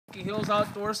Hills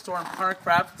Outdoor Store in Park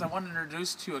Rapids. I want to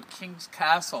introduce to you a King's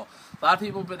Castle. A lot of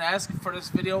people have been asking for this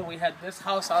video. We had this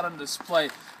house out on display.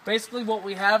 Basically what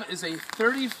we have is a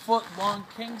 30-foot long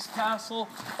King's Castle,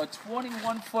 a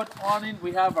 21-foot awning.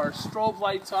 We have our strobe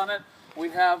lights on it. We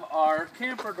have our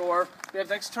camper door. We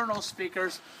have external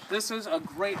speakers. This is a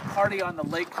great party on the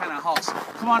lake kind of house.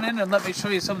 Come on in and let me show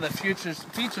you some of the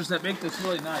features that make this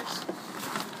really nice.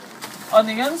 On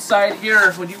the inside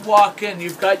here, when you walk in,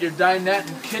 you've got your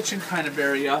dinette and kitchen kind of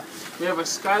area. We have a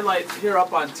skylight here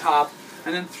up on top.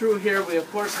 And then through here, we of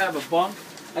course have a bunk.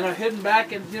 And hidden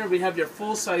back in here, we have your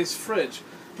full-size fridge.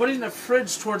 Putting the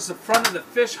fridge towards the front of the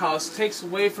fish house takes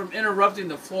away from interrupting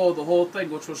the flow of the whole thing,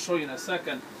 which we'll show you in a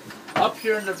second. Up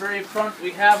here in the very front,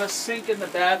 we have a sink in the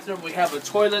bathroom, we have a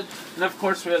toilet, and of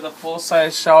course we have the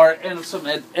full-size shower and some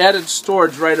added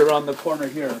storage right around the corner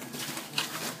here.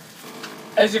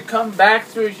 As you come back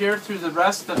through here, through the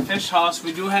rest of the fish house,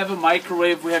 we do have a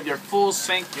microwave, we have your full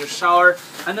sink, your shower,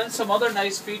 and then some other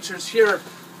nice features here.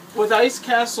 With ice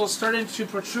castles starting to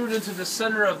protrude into the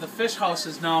center of the fish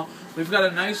houses now, we've got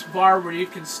a nice bar where you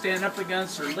can stand up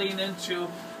against or lean into,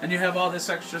 and you have all this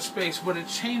extra space. But it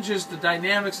changes the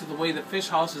dynamics of the way the fish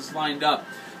house is lined up.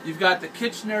 You've got the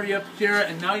kitchen area up here,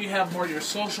 and now you have more your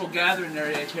social gathering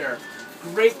area here.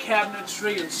 Great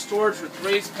cabinetry and storage with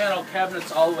raised panel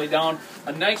cabinets all the way down.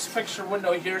 A nice picture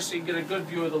window here so you can get a good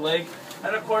view of the lake.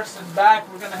 And of course in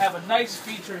back we're going to have a nice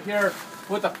feature here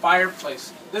with a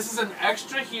fireplace. This is an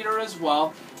extra heater as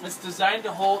well. It's designed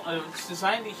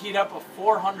to heat up a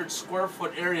 400 square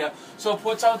foot area, so it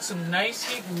puts out some nice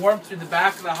heat and warmth through the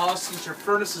back of the house since your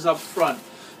furnace is up front.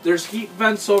 There's heat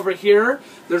vents over here.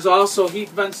 There's also heat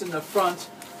vents in the front.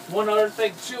 One other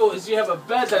thing too is you have a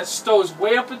bed that stows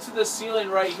way up into the ceiling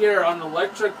right here on an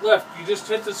electric lift. You just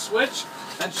hit the switch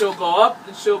and she'll go up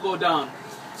and she'll go down.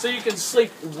 So you can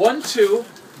sleep 1, 2,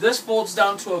 this folds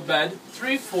down to a bed,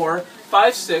 3, 4,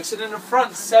 5, 6, and in the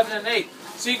front 7 and 8.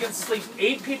 So you can sleep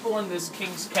 8 people in this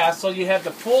King's Castle. You have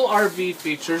the full RV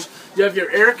features. You have your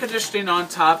air conditioning on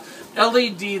top,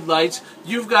 LED lights.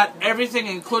 You've got everything,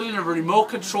 including a remote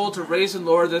control to raise and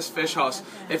lower this fish house.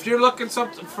 If you're looking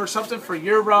for something for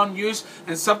year-round use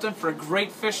and something for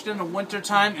great fishing in the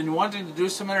wintertime and wanting to do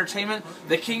some entertainment,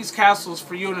 the King's Castle is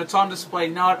for you, and it's on display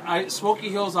now at Smokey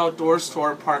Hills Outdoor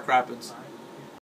Store, Park Rapids.